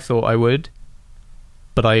more than I thought I would,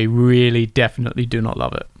 but I really definitely do not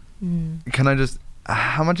love it. Can I just...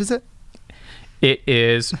 How much is it? It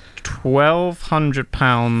is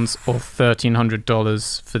 £1,200 or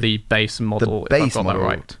 $1,300 for the base model, The base if I've got model. that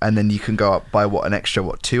right. And then you can go up by an extra,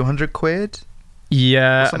 200 quid?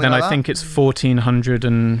 Yeah, Something then like I that? think it's 1,400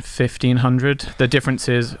 and 1,500. The difference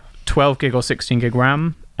is 12 gig or 16 gig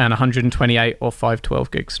RAM and 128 or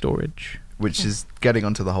 512 gig storage. Which is getting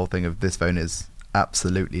onto the whole thing of this phone is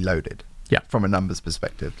absolutely loaded. Yeah. From a numbers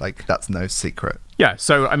perspective. Like, that's no secret. Yeah,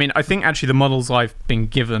 so I mean, I think actually the models I've been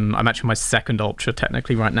given, I'm actually my second Ultra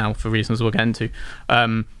technically right now for reasons we'll get into.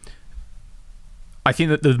 I think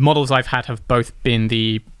that the models I've had have both been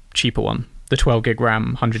the cheaper one, the 12 gig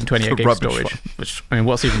RAM, 128 The gig rubbish storage. one. Which, I mean,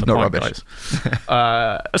 what's even the Not point, rubbish.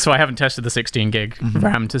 guys? So I haven't tested the 16 gig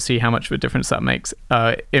RAM to see how much of a difference that makes.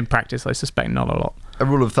 In practice, I suspect not a lot. A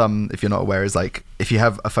rule of thumb, if you're not aware, is like, if you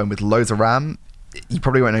have a phone with loads of RAM, you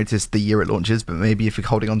probably won't notice the year it launches, but maybe if you're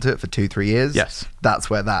holding onto it for 2-3 years, Yes. that's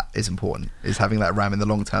where that is important, is having that RAM in the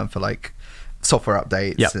long term for like software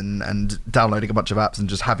updates Yep. and downloading a bunch of apps and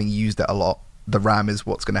just having used it a lot the RAM is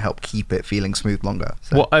what's going to help keep it feeling smooth longer.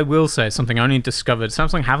 So. What I will say, something I only discovered,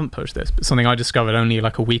 Samsung haven't pushed this, but something I discovered only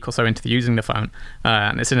like a week or so into using the phone,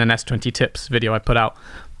 and it's in an S20 tips video I put out.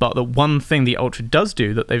 But the one thing the Ultra does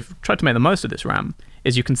do that they've tried to make the most of this RAM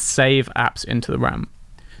is you can save apps into the RAM.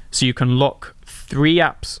 So you can lock 3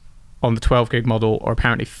 apps on the 12 gig model, or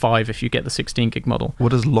apparently 5 if you get the 16 gig model. What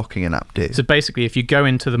does locking an app do? So basically, if you go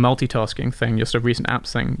into the multitasking thing, just a recent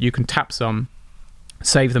apps thing, you can tap some,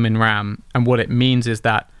 save them in RAM, and what it means is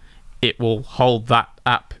that it will hold that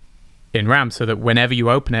app in RAM so that whenever you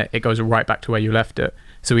open it, it goes right back to where you left it.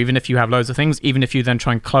 So even if you have loads of things, even if you then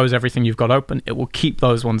try and close everything you've got open, it will keep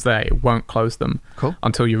those ones there. It won't close them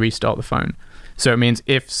until you restart the phone. So it means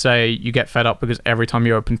if, say, you get fed up because every time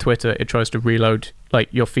you open Twitter, it tries to reload like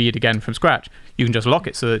your feed again from scratch, you can just lock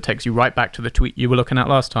it so that it takes you right back to the tweet you were looking at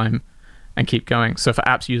last time and keep going. So for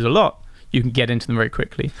apps you use a lot, you can get into them very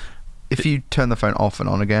quickly. If you turn the phone off and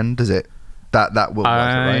on again, does it that will work,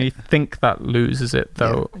 right? I think that loses it,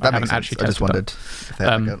 though. Yeah, that I makes haven't sense. actually I just tested wondered that. if they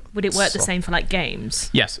had like a Would it work the soft- same for like games?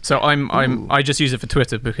 Yes. So I just use it for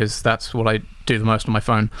Twitter because that's what I do the most on my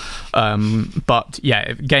phone. But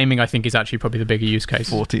yeah, gaming I think is actually probably the bigger use case.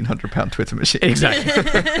 £1,400 Twitter machine. Exactly.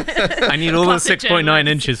 I need all the Classic 6.9 journalist.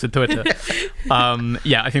 inches for Twitter.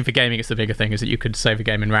 Yeah, I think for gaming it's the bigger thing is that you could save a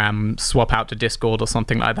game in RAM, swap out to Discord or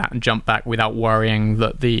something like that, and jump back without worrying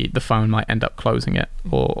that the phone might end up closing it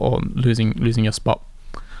or losing your spot.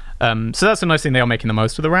 So that's a nice thing. They are making the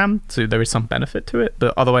most of the RAM, so there is some benefit to it.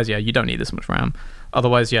 But otherwise, yeah, you don't need this much RAM.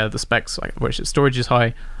 Otherwise, yeah, the specs, like which storage is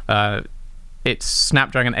high. It's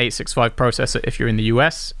Snapdragon 865 processor if you're in the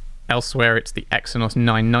US. Elsewhere, it's the Exynos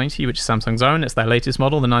 990, which is Samsung's own. It's their latest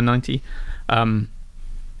model, the 990.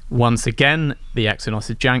 Once again, the Exynos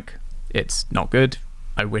is jank. It's not good.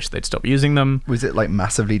 I wish they'd stop using them. Was it like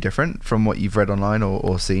massively different from what you've read online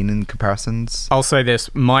or seen in comparisons? I'll say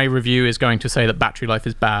this. My review is going to say that battery life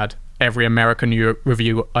is bad. Every American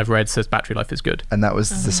review I've read says battery life is good. And that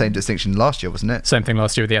was the same distinction last year, wasn't it? Same thing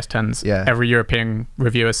last year with the S10s. Yeah. Every European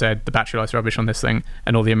reviewer said the battery life's rubbish on this thing,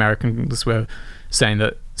 and all the Americans were saying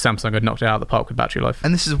that Samsung had knocked it out of the park with battery life.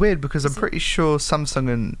 And this is weird because I'm pretty sure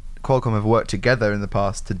Samsung and Qualcomm have worked together in the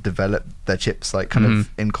past to develop their chips like kind of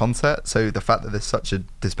in concert. So the fact that there's such a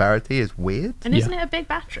disparity is weird. And isn't it a big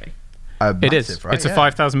battery? It is. Massive, right? It's a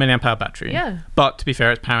 5,000 milliamp hour battery. Yeah. But to be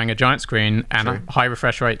fair, it's powering a giant screen and True. high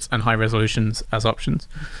refresh rates and high resolutions as options.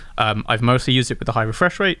 I've mostly used it with the high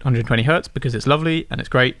refresh rate, 120 hertz, because it's lovely and it's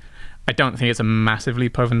great. I don't think it's a massive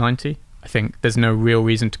leap over 90. I think there's no real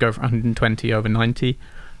reason to go for 120 over 90,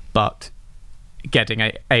 but getting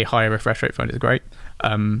a higher refresh rate phone is great.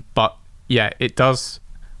 But yeah, it does.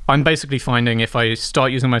 I'm basically finding if I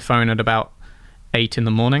start using my phone at about 8 in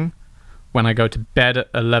the morning, when I go to bed at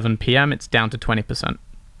 11 p.m., it's down to 20%.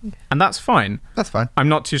 And that's fine. That's fine. I'm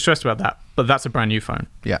not too stressed about that, but that's a brand new phone.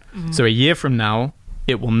 Yeah. So a year from now,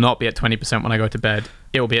 it will not be at 20% when I go to bed.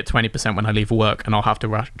 It will be at 20% when I leave work, and I'll have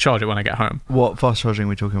to charge it when I get home. What fast charging are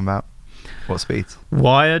we talking about? What speeds?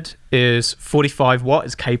 Wired is 45 watt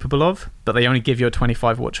is capable of, but they only give you a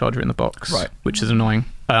 25 watt charger in the box, Right. which is annoying.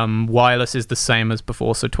 Wireless is the same as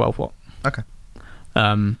before, so 12 watt. Okay.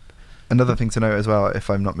 Um, Another thing to note as well, if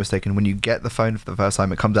I'm not mistaken, when you get the phone for the first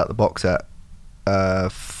time, it comes out the box at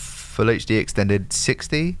Full HD extended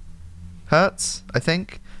 60 hertz, I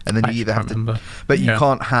think, and then I you either have can't to, remember. but you Yeah.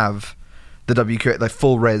 can't have the WQA like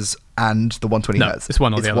full res and the 120 No, hertz. it's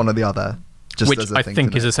one or the other. one or the other. Just which as a I thing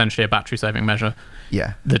think to is note. essentially a battery saving measure.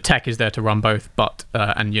 Yeah. The tech is there to run both, but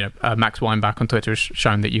and Max Weinbach on Twitter has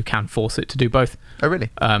shown that you can force it to do both. Oh really?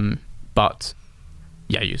 But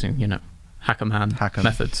yeah, using hacker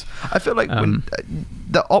methods. I feel like when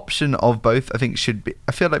the option of both, I think should be.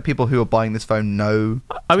 I feel like people who are buying this phone know.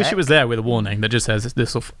 I wish tech. it was there with a warning that just says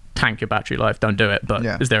this will tank your battery life. Don't do it, but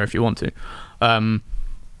Yeah. it's there if you want to.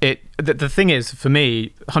 The thing is, for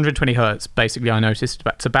me, 120 hertz. Basically, I noticed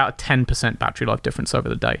it's about a 10% battery life difference over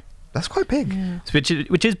the day, That's quite big. Yeah.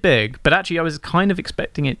 which is big. But actually, I was kind of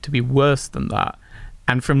expecting it to be worse than that.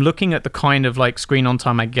 And from looking at the kind of like screen on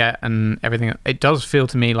time I get and everything, it does feel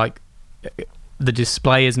to me like the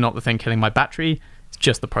display is not the thing killing my battery. It's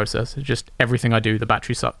just the processor. It's just everything I do, the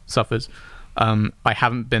battery suffers. I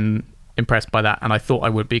haven't been impressed by that, and I thought I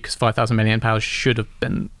would be, because 5,000 milliamp hours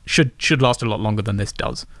should last a lot longer than this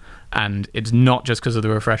does. And it's not just because of the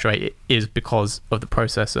refresh rate; it is because of the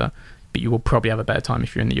processor. But you will probably have a better time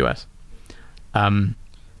if you're in the US.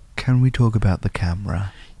 Can we talk about the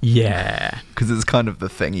camera? Yeah. Because it's kind of the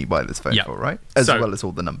thing you buy this phone Yeah. for, right? As So- well as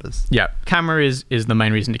all the numbers. Yeah, camera is the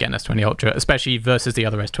main reason to get an S20 Ultra, especially versus the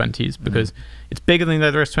other S20s, because it's bigger than the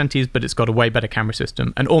other S20s, but it's got a way better camera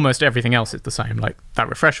system, and almost everything else is the same. Like that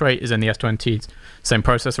refresh rate is in the S20s, same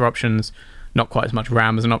processor options, not quite as much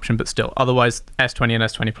RAM as an option, but still. Otherwise, S20 and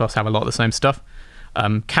S20 Plus have a lot of the same stuff.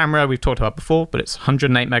 Camera, we've talked about before, but it's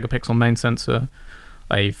 108 megapixel main sensor,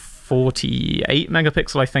 a 48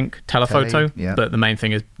 megapixel, I think, telephoto. But the main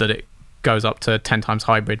thing is that it goes up to 10 times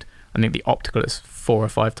hybrid. I think the optical is 4 or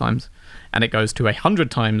 5 times, and it goes to 100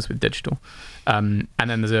 times with digital. And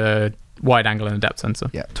then there's a wide angle and a depth sensor.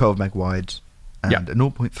 12 meg wide and a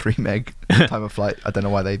 0.3 meg time of flight. I don't know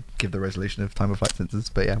why they give the resolution of time of flight sensors,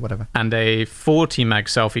 but yeah, whatever. And a 40 meg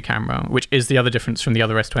selfie camera, which is the other difference from the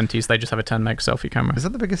other S20s. They just have a 10 meg selfie camera. Is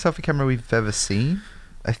that the biggest selfie camera we've ever seen?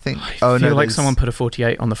 I think. I feel like someone put a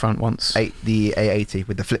 48 on the front once. The A80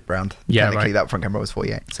 with the flip round. Technically, that front camera was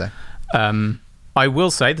 48. So, I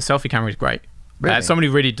will say the selfie camera is great. Really? Someone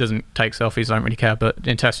who really doesn't take selfies, I don't really care. But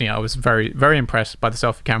in testing it, I was very, very impressed by the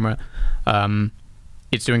selfie camera.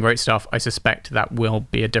 It's doing great stuff. I suspect that will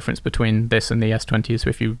be a difference between this and the S20. So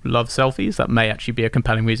if you love selfies, that may actually be a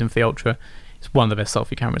compelling reason for the Ultra. It's one of the best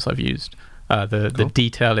selfie cameras I've used. The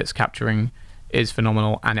detail it's capturing is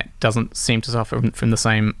phenomenal, and it doesn't seem to suffer from the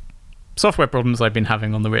same software problems I've been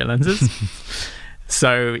having on the rear lenses.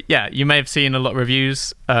 So yeah, you may have seen a lot of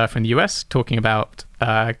reviews from the US talking about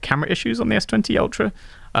camera issues on the S20 Ultra,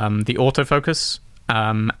 the autofocus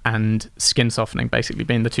and skin softening basically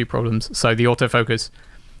being the two problems. So the autofocus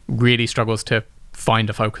really struggles to find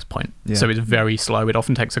a focus point. So it's very slow. It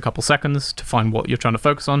often takes a couple seconds to find what you're trying to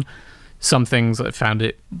focus on. Some things I've found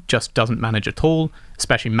it just doesn't manage at all,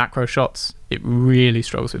 especially macro shots. It really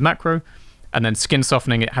struggles with macro. And then skin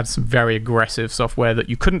softening, it had some very aggressive software that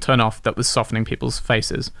you couldn't turn off that was softening people's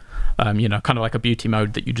faces. Kind of like a beauty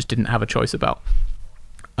mode that you just didn't have a choice about.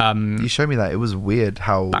 You showed me that. It was weird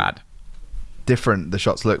how bad different the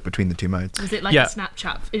shots look between the two modes. Was it like a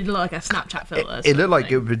Snapchat? It looked like a Snapchat filter. It looked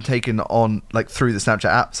like it had been taken on like through the Snapchat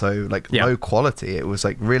app, so like low quality. It was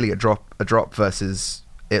like really a drop versus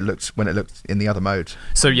it looked when it looked in the other mode.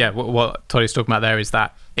 So yeah, what Toddy's talking about there is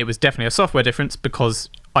that it was definitely a software difference, because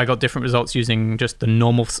I got different results using just the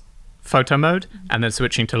normal photo mode and then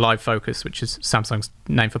switching to live focus, which is Samsung's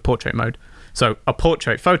name for portrait mode. So a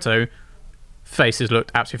portrait photo, faces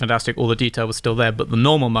looked absolutely fantastic, all the detail was still there, but the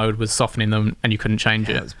normal mode was softening them and you couldn't change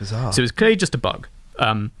it. It was bizarre. So it was clearly just a bug.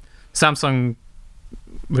 Samsung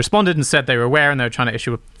responded and said they were aware and they were trying to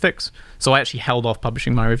issue a fix. So I actually held off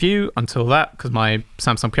publishing my review until that, because my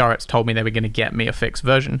Samsung PR reps told me they were going to get me a fixed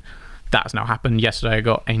version. That has now happened. Yesterday I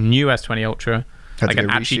got a new S20 Ultra, like an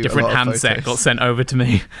actually different handset got sent over to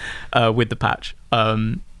me with the patch.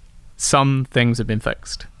 Some things have been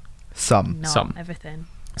fixed. Not everything.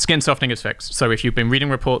 Skin softening is fixed. So if you've been reading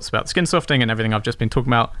reports about skin softening and everything I've just been talking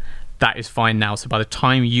about, that is fine now. So by the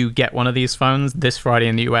time you get one of these phones this Friday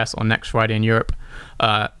in the US or next Friday in Europe,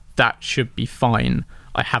 that should be fine.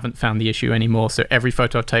 I haven't found the issue anymore. So every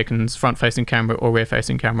photo I've taken, front-facing camera or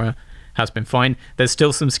rear-facing camera, has been fine. There's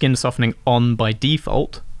still some skin softening on by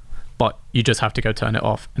default, but you just have to go turn it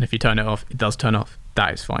off. And if you turn it off, it does turn off.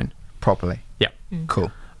 That is fine. Properly. Yeah.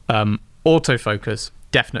 Cool. Autofocus,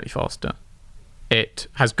 definitely faster. It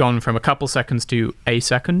has gone from a couple seconds to a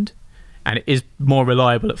second, and it is more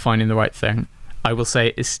reliable at finding the right thing. I will say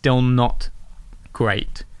it is still not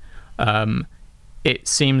great. It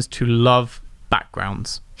seems to love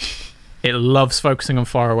backgrounds. It loves focusing on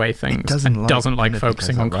far away things and doesn't like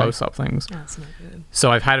focusing on close-up things. That's not good.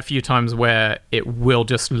 So I've had a few times where it will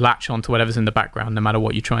just latch onto whatever's in the background no matter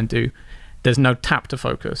what you try and do. There's no tap to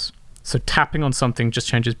focus. So tapping on something just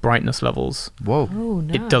changes brightness levels. Whoa. Oh,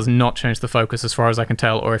 no. It does not change the focus as far as I can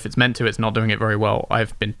tell, or if it's meant to, it's not doing it very well.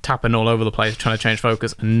 I've been tapping all over the place trying to change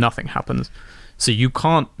focus and nothing happens. So you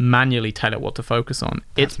can't manually tell it what to focus on.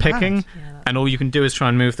 It's picking, and all you can do is try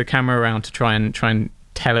and move the camera around to try and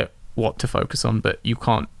tell it what to focus on, but you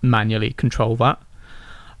can't manually control that.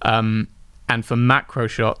 And for macro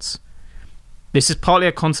shots, this is partly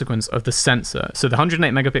a consequence of the sensor. So the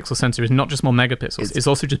 108 megapixel sensor is not just more megapixels, it's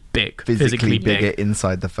also just big, physically bigger big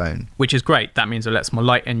inside the phone, which is great. That means it lets more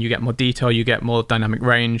light in, you get more detail, you get more dynamic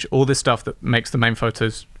range, all this stuff that makes the main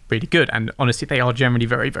photos really good. And honestly, they are generally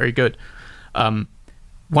very, very good. One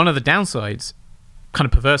of the downsides, kind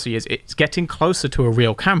of perversely, is it's getting closer to a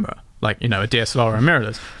real camera, like, a DSLR or a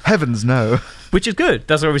mirrorless. Heavens no. Which is good.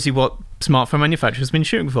 That's obviously what smartphone manufacturers have been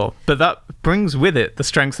shooting for. But that brings with it the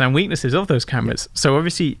strengths and weaknesses of those cameras. So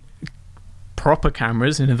obviously, proper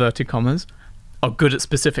cameras, in inverted commas, are good at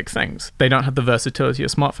specific things. They don't have the versatility a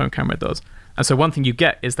smartphone camera does. And so one thing you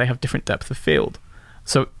get is they have different depth of field.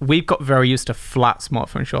 So we've got very used to flat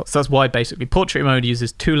smartphone shots. That's why basically portrait mode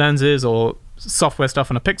uses 2 lenses or software stuff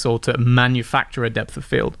on a pixel to manufacture a depth of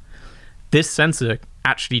field. This sensor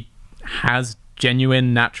actually has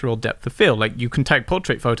genuine natural depth of field. Like, you can take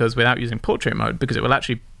portrait photos without using portrait mode because it will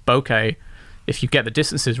actually bokeh if you get the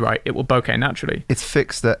distances right, it will bokeh naturally. It's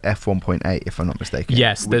fixed at f1.8, if I'm not mistaken.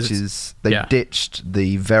 Yes, which is they ditched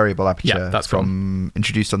the variable aperture that's from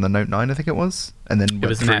introduced on the Note 9, I think it was, and then it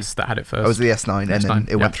was an S that had it first. Oh, it was the S9, and then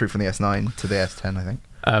it went yeah. through from the S9 to the S10, I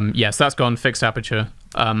think. Yes, that's gone fixed aperture,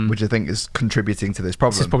 which I think is contributing to this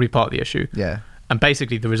problem. This is probably part of the issue. Yeah. And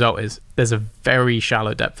basically, the result is there's a very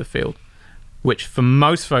shallow depth of field, which for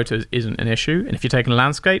most photos isn't an issue. And if you're taking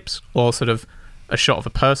landscapes or sort of a shot of a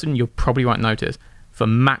person, you probably won't notice. For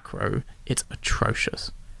macro, it's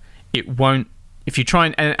atrocious. It won't. If you try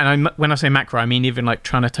when I say macro, I mean even like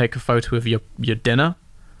trying to take a photo of your dinner,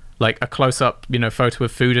 like a close-up, photo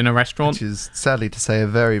of food in a restaurant. Which is, sadly to say, a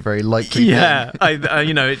very, very likely thing.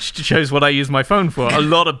 It shows what I use my phone for. I've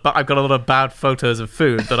got a lot of bad photos of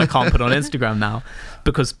food that I can't put on Instagram now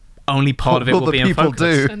because only part of it will be in focus.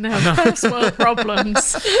 Do? And they have first world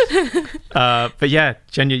problems. But yeah,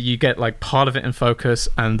 genuinely, you get like part of it in focus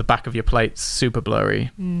and the back of your plate's super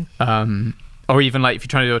blurry. Or even like if you're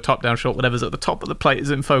trying to do a top-down shot, whatever's at the top of the plate is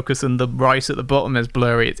in focus and the right at the bottom is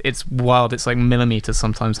blurry. It's wild. It's like millimeters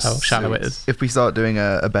sometimes how shallow it is. If we start doing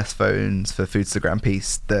a best phones for Foodstagram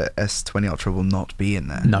piece, the S20 Ultra will not be in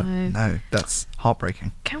there. No, that's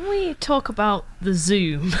heartbreaking. Can we talk about the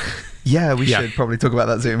zoom? Yeah, we should probably talk about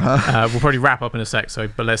that zoom, huh? We'll probably wrap up in a sec.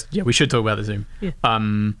 We should talk about the zoom. Yeah.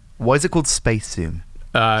 Why is it called Space Zoom?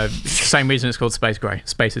 Same reason it's called Space Grey.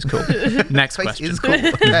 Space is cool. Next Space question. is cool.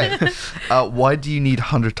 Okay. Why do you need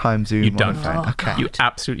 100 times zoom? You don't. On a phone? Okay. You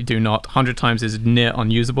absolutely do not. 100 times is near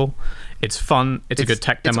unusable. It's fun. It's a good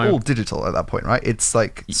tech demo. It's all digital at that point, right? It's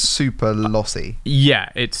like super lossy. Yeah,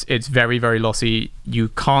 it's very, very lossy. You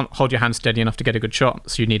can't hold your hand steady enough to get a good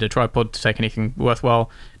shot, so you need a tripod to take anything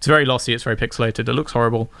worthwhile. It's very lossy. It's very pixelated. It looks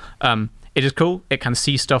horrible. It is cool. It can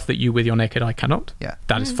see stuff that you with your naked eye cannot. Yeah.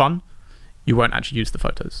 That is fun. You won't actually use the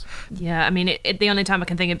photos. Yeah, I mean, the only time I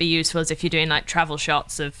can think it'd be useful is if you're doing like travel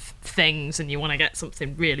shots of things and you want to get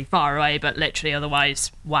something really far away, but literally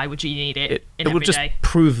otherwise, why would you need it in It will just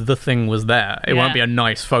prove the thing was there. It won't be a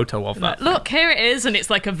nice photo of that. Look, here it is, and it's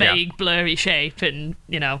like a vague, blurry shape, and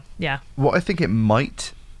What I think it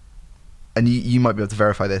might, and you might be able to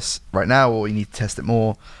verify this right now, or you need to test it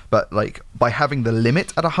more, but like by having the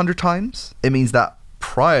limit at 100 times, it means that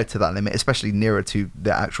prior to that limit, especially nearer to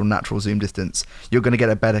the actual natural zoom distance, you're going to get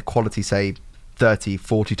a better quality, say 30,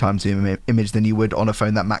 40 times zoom image than you would on a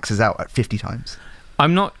phone that maxes out at 50 times. I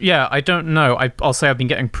don't know. I'll say I've been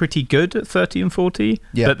getting pretty good at 30 and 40,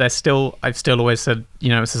 but I've still always said,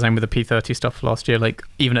 it's the same with the P30 stuff last year. Like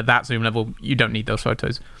even at that zoom level, you don't need those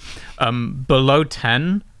photos. Below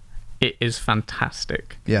 10, it is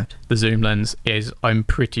fantastic. Yeah. The zoom lens is, I'm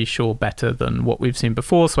pretty sure, better than what we've seen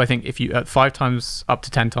before. So I think if you at 5 times up to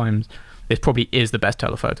 10 times, this probably is the best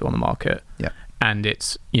telephoto on the market. Yeah. And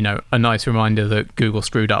it's, a nice reminder that Google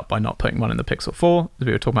screwed up by not putting one in the Pixel 4, as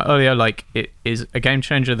we were talking about earlier. Like, it is a game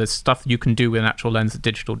changer. There's stuff you can do with an actual lens that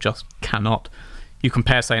digital just cannot. You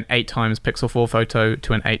compare, say, an 8 times Pixel 4 photo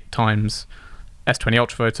to an 8 times S20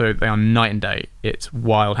 Ultra photo. They are night and day. It's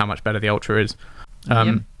wild how much better the Ultra is.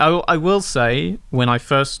 I will say, when I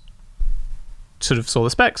first sort of saw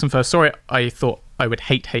the specs and first saw it, I thought I would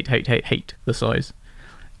hate the size.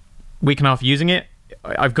 Week and a half using it,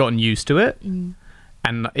 I've gotten used to it, and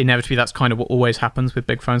inevitably that's kind of what always happens with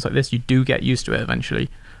big phones like this. You do get used to it eventually,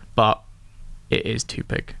 but it is too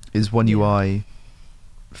big. Is One UI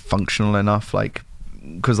functional enough? Like,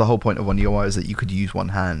 because the whole point of One UI is that you could use one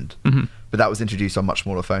hand, but that was introduced on much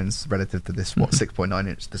smaller phones relative to this 6.9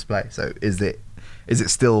 inch display. So is it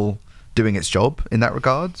still doing its job in that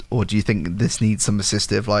regard, or do you think this needs some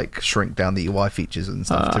assistive, like shrink down the UI features and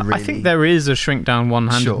stuff to really? I think there is a shrink down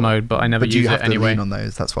one-handed mode, but I never use it anyway. Do you have to lean on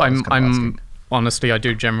those? That's what I'm asking. Honestly, I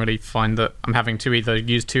do generally find that I'm having to either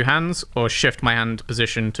use 2 hands or shift my hand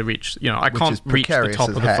position to reach. I can't reach the top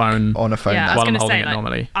of the phone on a phone while I'm holding it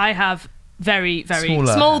normally. I have very, very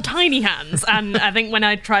small, tiny hands, and I think when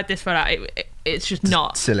I tried this for that, it's just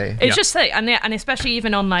not silly. It's just silly, and especially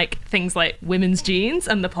even on like things like women's jeans,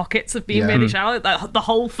 and the pockets have been really shallow. The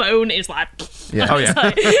whole phone is like, it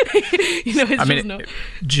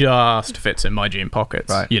just fits in my jean pockets,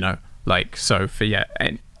 right? So for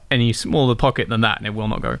any smaller pocket than that, and it will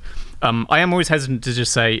not go. I am always hesitant to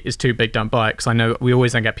just say it's too big, don't buy it, because I know we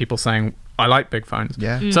always then get people saying I like big phones.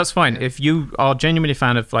 Yeah. So that's fine. If you are genuinely a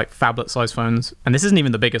fan of like phablet size phones, and this isn't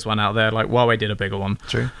even the biggest one out there, like Huawei did a bigger one.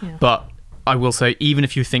 True. Yeah. But I will say, even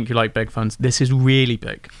if you think you like big phones, this is really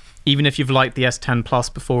big. Even if you've liked the S10 Plus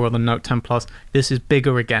before or the Note 10 Plus, this is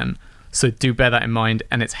bigger again. So do bear that in mind.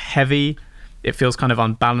 And it's heavy. It feels kind of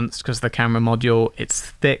unbalanced because of the camera module. It's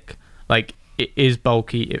thick. Like, It is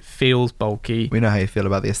bulky. It feels bulky. We know how you feel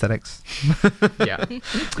about the aesthetics. Yeah.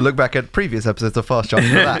 Look back at previous episodes of Fast Charging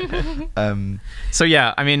for that. So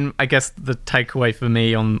yeah, I mean, I guess the takeaway for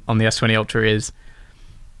me on the S20 Ultra is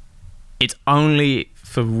it's only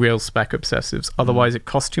for real spec obsessives. Otherwise, it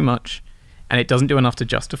costs too much, and it doesn't do enough to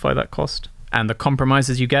justify that cost. And the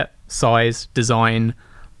compromises you get, size, design.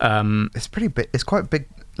 It's pretty big. It's quite a big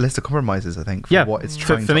list of compromises, I think, for what it's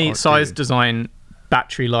trying to For me, do. size, design,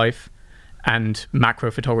 battery life, and macro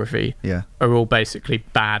photography are all basically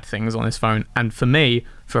bad things on this phone. And for me,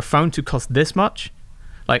 for a phone to cost this much,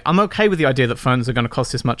 like, I'm okay with the idea that phones are going to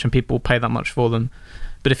cost this much and people will pay that much for them.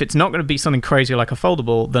 But if it's not going to be something crazy like a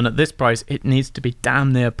foldable, then at this price, it needs to be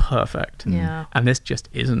damn near perfect. Yeah. And this just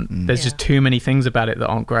isn't. There's just too many things about it that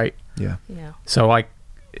aren't great. Yeah. So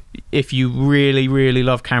if you really, really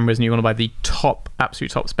love cameras and you want to buy the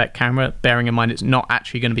absolute top spec camera, bearing in mind it's not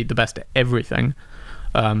actually going to be the best at everything,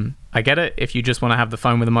 I get it. If you just want to have the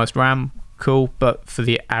phone with the most RAM, cool. But for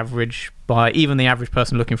the average buyer, even the average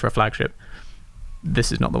person looking for a flagship,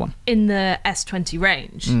 this is not the one. In the S20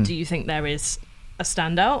 range, do you think there is a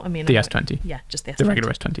standout? I mean, the S20. Yeah, just the S20. The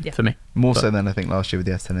regular S20 for me. More so than I think last year with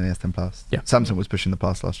the S10 and the S10 Plus. Yeah. Samsung was pushing the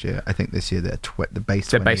Plus last year. I think this year the base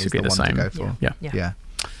 20 basically is the the one same. to go for. Yeah.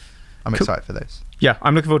 I'm Cool. excited for those. Yeah,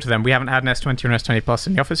 I'm looking forward to them. We haven't had an S20 or an S20 Plus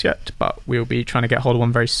in the office yet, but we'll be trying to get hold of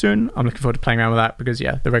one very soon. I'm looking forward to playing around with that because,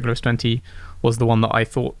 the regular S20 was the one that I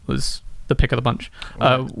thought was the pick of the bunch.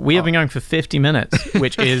 We have been going for 50 minutes,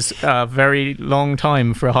 which is a very long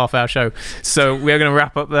time for a half-hour show. So we're going to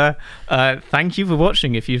wrap up there. Thank you for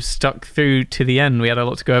watching. If you've stuck through to the end, we had a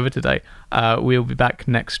lot to go over today. We'll be back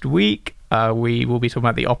next week. We will be talking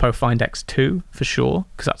about the Oppo Find X2 for sure,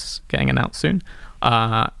 because that's getting announced soon.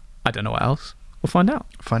 I don't know what else. We'll find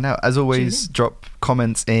out. As always, drop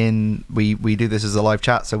comments in. We do this as a live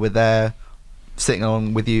chat, so we're there sitting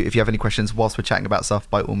along with you. If you have any questions whilst we're chatting about stuff,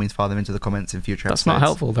 by all means fire them into the comments in future episodes. That's not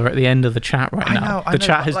helpful. They're at the end of the chat right now. The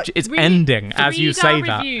chat is ending as you say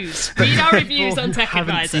that. Read our reviews on Tech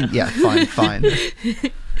Advisor. Yeah, fine.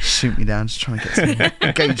 Shoot me down, just trying to get some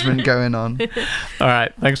engagement going on. All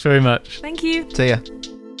right, thanks very much. Thank you. See ya.